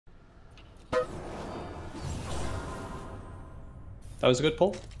That was a good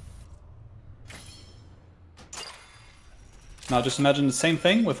pull. Now just imagine the same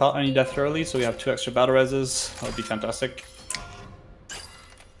thing without any death early, so we have 2 extra battle reses. That would be fantastic.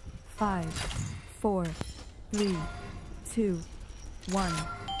 5, 4, 3, 2, 1.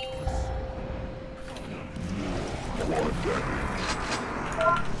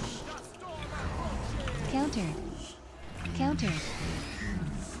 Countered. Countered.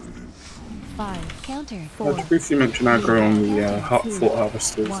 5, counter. 4. I'd briefly mention aggro on the Fort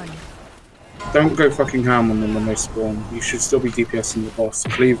Harvesters. Don't go fucking ham on them when they spawn. You should still be DPSing the boss.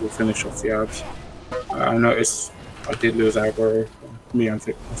 Cleave will finish off the ads. I noticed I did lose aggro,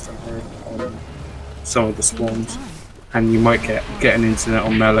 mythic on some of the spawns, and you might get an incident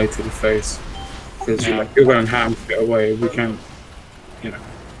on melee to the face because you're going ham to get away. We can't,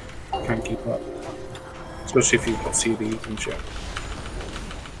 can't keep up, especially if you've got CDs and shit.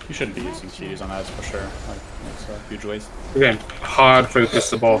 You shouldn't be using CDs on ads for sure. Like, it's a huge waste. Again, hard focus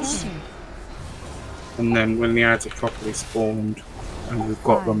the boss. And then when the ads are properly spawned and we've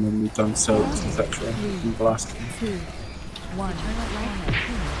got them and we've done soaps, etc., we can blast them. 2, 1.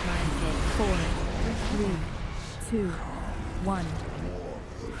 4, 3, 2, 1.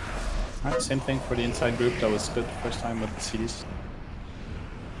 Alright, same thing for the inside group. That was good first time with the CDs.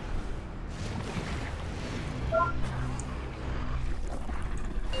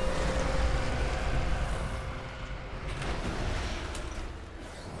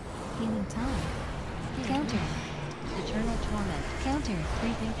 Healing time. Counter. Eternal torment. Counter.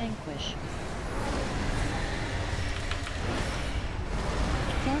 Creeping anguish.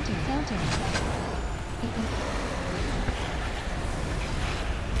 Counter. Counter.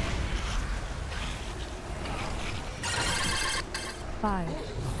 5,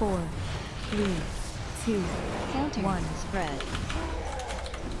 4, 3, 2, counter. 1. Spread.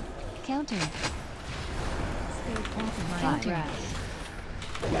 Counter. Counter.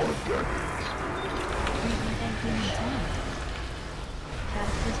 Healing time.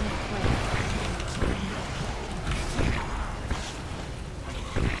 Cataclysmic play.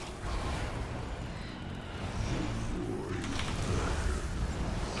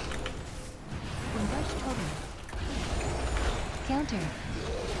 Reverse totem. Counter.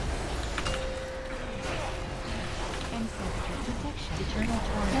 Ancestor protection. Eternal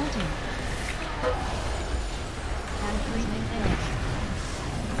torment. Counter. Cataclysmic edge.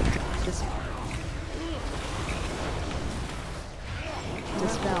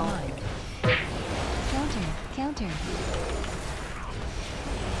 Dispel. Counter. Counter.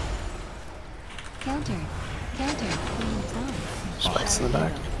 Counter. Counter. Clean time. Spikes in the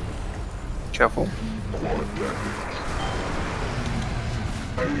back. Careful.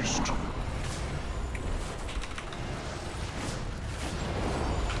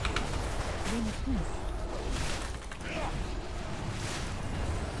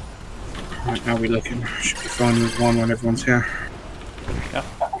 Right, how are we looking? Should be fine with 1 when everyone's here. Yeah.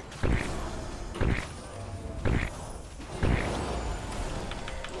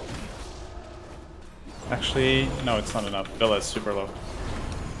 Actually, no, it's not enough. Villa is super low.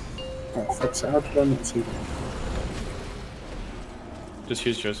 Oh, fuck, so how did I not see that? Just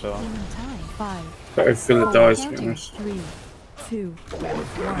use yours, Villa. Healing time. 5, But if Villa dies, to be honest. 3, 2,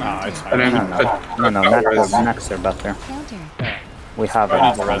 1. Nah, it's I fine. don't No, next are better. Counter. Yeah. We have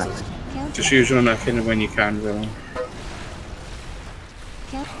Right, it. the reses. Counter. Just use your neck in when you can, Villa.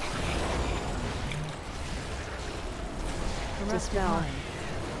 Counter. Dispel.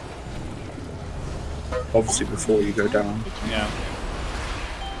 Obviously before you go down. Yeah.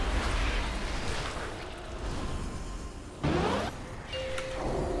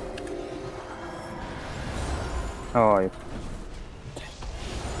 Oh,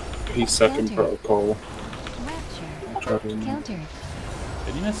 He's second protocol. Rapture. Counter.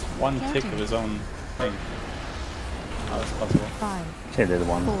 Did he miss one tick of his own thing? How is possible? 5, she did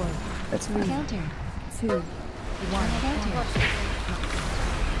one. 4, It's 3, Counter. 2, 1. Counter.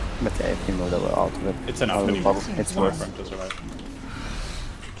 But yeah, if you move out of it, It's enough out of the anymore. bubble, it's More worth for him to survive.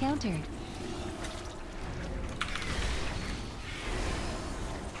 Countered.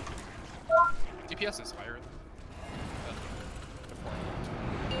 DPS is higher than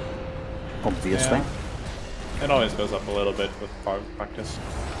obviously. Yeah. It always goes up a little bit with practice.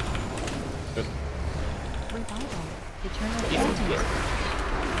 Good. Revival. Eternal counter.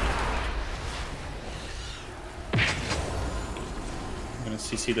 I'm gonna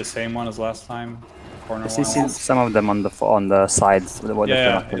CC the same one as last time. Corner I see one. some of them on the sides. What they're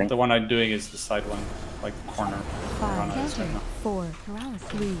Yeah, not killing. the one I'm doing is the side one, like corner. 5, Right now. 4,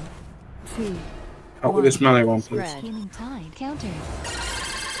 3, 2, Help with this melee one, please. Spread. Healing time. Counter.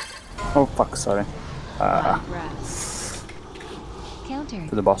 Oh fuck, sorry. Grass. Countered.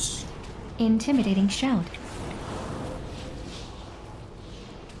 To the boss. Intimidating shout.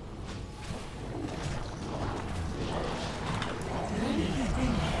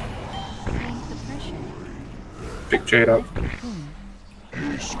 Feeling the pressure. Pick Jade up. Boom.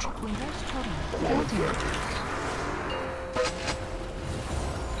 Reverse totem. Countered.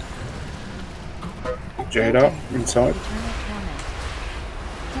 Pick Jade up inside. Eternal torment.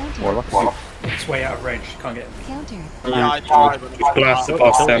 Countered. Warlock. It's way out of range. Can't get him. Countered. Yeah, I tried. But Just blast the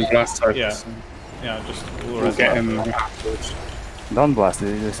boss, then blast Titus. Yeah, just We'll get him afterwards. Don't blast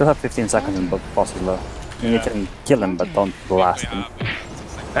it. You still have 15 seconds and the boss is low. You can kill him, but don't blast him.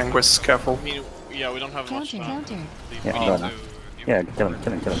 Anguish, careful. I mean, yeah, we don't have much Countered. time. Countered. Yeah, go ahead. Yeah, kill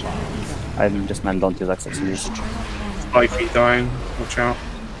him. I just meant don't use access to use. Spiky dying, watch out.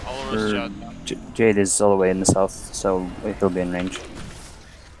 All over chat. Jade is all the way in the south, so he'll be in range.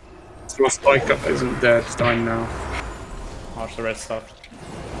 So Spike up isn't dead, it's dying now. Watch the red stuff.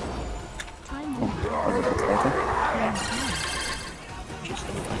 Time I'll do that later. Just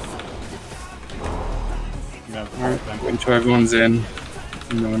yeah, Alright, wait until everyone's in.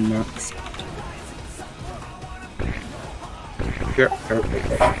 No one knocks. Go.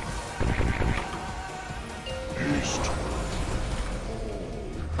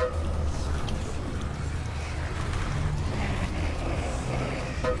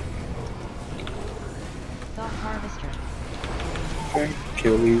 Thought harvester. Okay,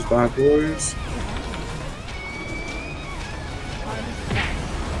 kill these bad boys.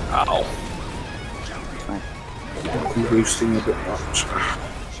 Ow. I'm boosting a bit much.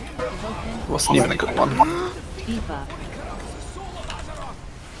 Wasn't even a good one. Debuff.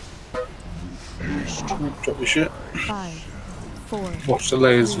 Drop the shit. 5, 4, Watch the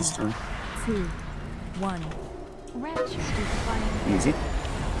layers this time. 2, 1. Rapture. Stupefying. Easy.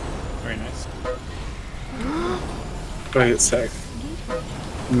 very nice. Play it safe. Gateway.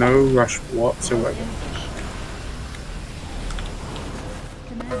 No rush whatsoever.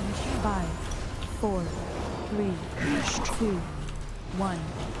 Command. 5, 4, 3, 2, 1.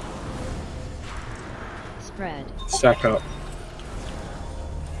 Spread. Stack up.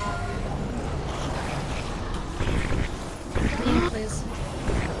 Please.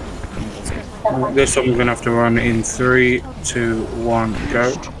 This one we're gonna have to run in 3, 2, 1,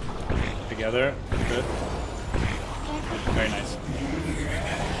 go. Together. Good. Very nice.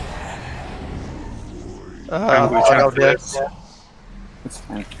 Anguish I know after this. this. It's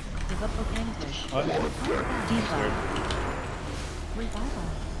fine. Develop anguish. What? Debuff. Revival.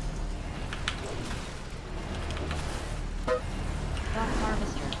 Thought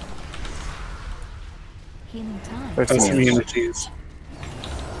harvester. Healing time. First That's immunity. immunities.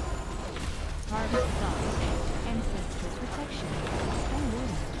 Harvest thoughts. Ancestral protection. Spell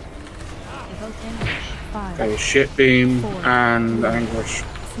word. Evoke anguish. 5, Okay, shit beam and anguish.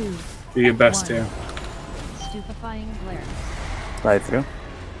 2, Do your best here. Stupefying glare. Right through.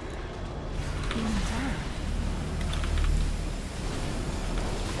 Healing time.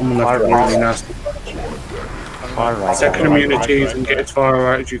 I'm gonna have to really nasty. Far right. Second immunities and get as far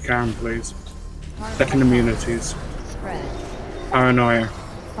right as you can, please. Harvest Second immunities. spread. Paranoia.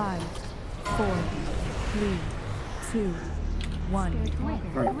 5, 4, 3, 2, 1.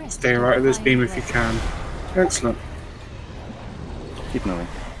 Right, stay right at this beam if you can. Excellent. Keep moving.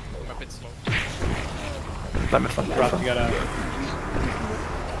 I'm a bit slow. Let me find Rob, you gotta.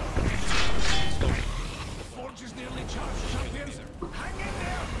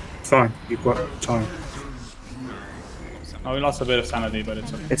 Fine, you've got time. Oh, we lost a bit of sanity, but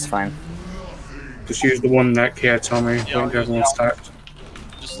it's okay. It's fine. Just use the one neck here, Tommy. Yeah, Don't get everyone stacked.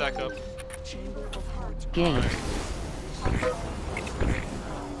 Just stack up. Gate.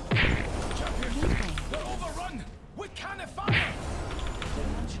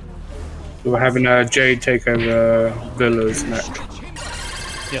 We're having a Jade take over Villa's neck,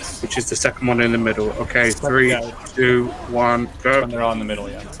 Yes. which is the second one in the middle. Okay, 3, Yeah. 2, 1, go. When they're all in the middle,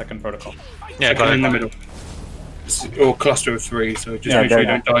 yeah. Second protocol. Yeah, Second got in the it. middle. Or cluster of 3, so just Yeah, make sure you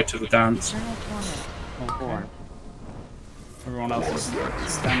they're- don't die to the dance. Eternal torment. Everyone else is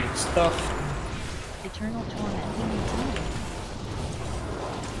standard stuff. Eternal torment. Healing time.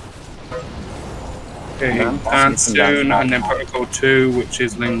 Okay, Dance. dance soon, and then protocol 2, which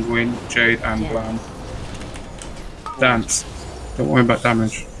is Linguin, Jade, and Yes. Blam. Dance. Don't worry about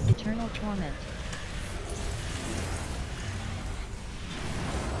damage. Eternal torment.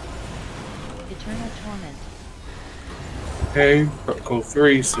 Eternal torment. Okay, protocol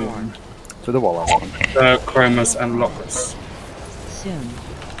 3 soon. To the wall, last one. Chromus and Locus. Soon.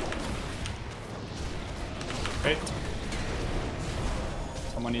 Great.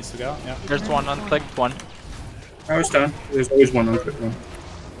 Someone needs to go, yeah. There's one unclicked one. I was done. There's always one on quick one.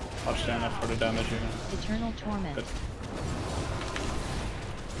 Watch down for the damage here. Eternal torment. Good.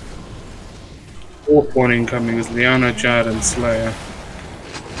 Fourth one incoming is Liana, Jad, and Slayer.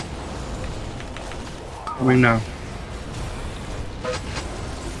 Coming now.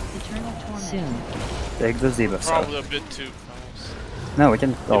 Eternal torment. Soon. Take the debuff. Probably a bit too fast. No, we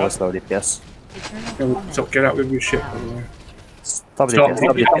can always slow DPS. Eternal So torment. get out with your shit, by the way. Stop Stop DPS.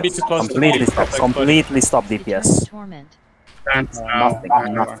 Stop DPS. Don't be DPS. too close to Completely the stop. body. Completely stop Eternal DPS. torment. Dance now.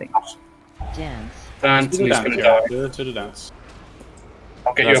 Nothing. Nothing. Dance. Dance, Do and the he's dance, gonna yeah. die. Do the dance.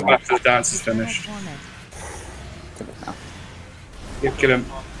 I'll get you up after the dance is Eternal finished. torment. Kill it now. Yeah, kill him.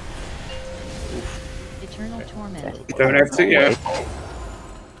 Eternal torment. Don't exit yet.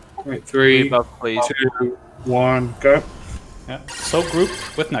 Wait, 3, Debuff, please. 2, 1, go. Yeah. So group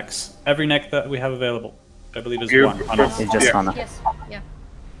with necks. Every neck that we have available. I believe is You- one. Oh, no. It's just Yeah. Hana. Yes. Yeah.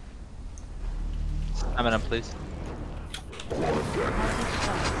 I'm in, please.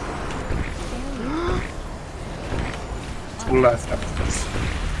 To the left after this.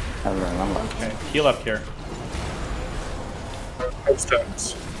 Everyone, I'm like, Okay. Heal up here. House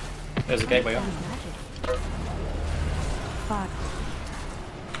turns. There's a gateway up. 5,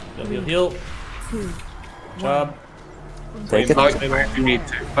 Heal, heal, heal. 2, Job. take it. Like if you need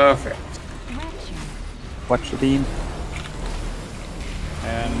to. Perfect. Watch the beam.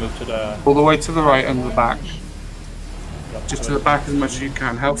 And move to the... All the way to the right and the back. Yep, Just so to the back as much as you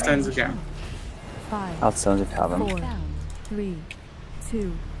can. Health stands again. 5, Outstones if you have them. 4, 3,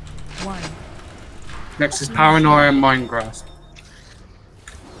 2, 1. Next is Paranoia and Mind Grasp.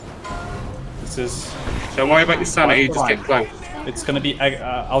 This is... Don't worry about your sanity, just get close. It's gonna be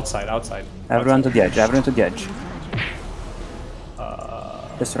outside, outside. Everyone to the edge. Everyone to the edge.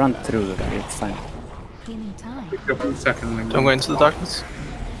 Uh, Just run through. It's fine. Cleaning time. Pick up in a second, Link. Don't go into the darkness.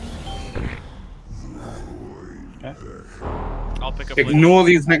 okay. I'll pick up. Ignore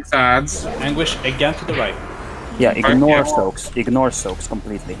these next ads. Anguish again to the right. Yeah, ignore yeah. soaks. Ignore soaks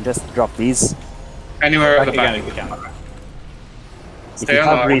completely. Just drop these. Anywhere at Back the again back. if you can. If Stay you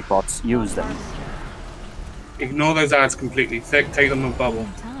have alive. repots, use them. Ignore those ads completely. Take them with bubble.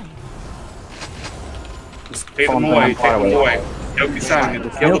 Time. Just take them Follow them away. Take far them away. away. Don't be sanity.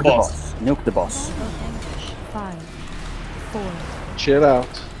 Kill Nuke the boss. Nuke the boss. 5, 4, Chill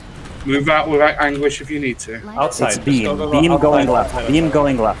out. Move out without anguish if you need to. Outside. It's Just beam. go Beam outside, going outside, left. Beam outside.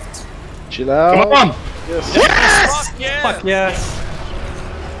 going left. Chill Come out. on! Fuck yeah! Fuck yes!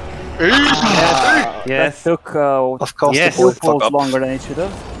 That took Of course, yes. the boy 2 fuck pulls up. longer than it should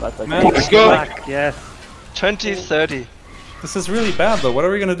have. But I Man, think let's go. Yes. 2030. This is really bad though. What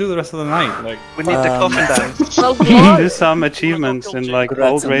are we gonna do the rest of the night? Like, We need the coffin dance. So good. Do some achievements in like Grats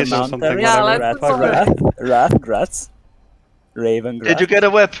Old on the Race or mountain. something. Yeah, whatever. let's Grats. Raven, Did you get a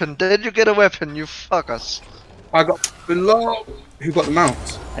weapon? Did you get a weapon, you fuckers? I got below. Who got the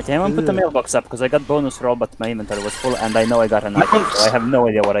mount? I came and put the mailbox up because I got bonus roll, but my inventory was full, and I know I got an item, so I have no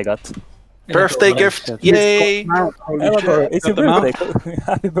idea what I got. Birthday gift! Yay! Mount. Holy Hello, shit. it's your Got the birthday.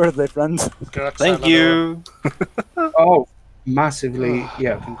 Happy birthday, friend. Thank you! Oh, massively.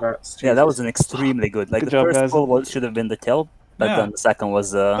 Yeah, congrats. Yeah, that was an extremely good. Like Good the job, first guys. pull should have been the kill, but Yeah. then the second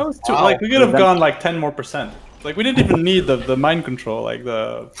was that was too, like we could have gone like 10 more %. Like we didn't even need the mind control. Like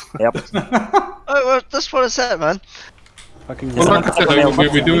the. Yep. Oh, well, that's what I said, man. Fucking Well, like I said, Mailbox. we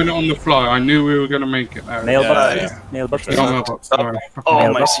were doing it on the fly. I knew we were going to make it there. Mailbox, Yeah, please. yeah. Mailbox, Not please. mailbox, sorry. Oh, my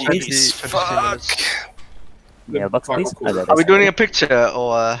Mailbox, CP's. Fuck! Mailbox, please. Oh, there it Are we is. doing a picture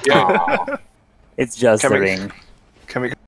or? Yeah. It's just Can the we- ring. Can we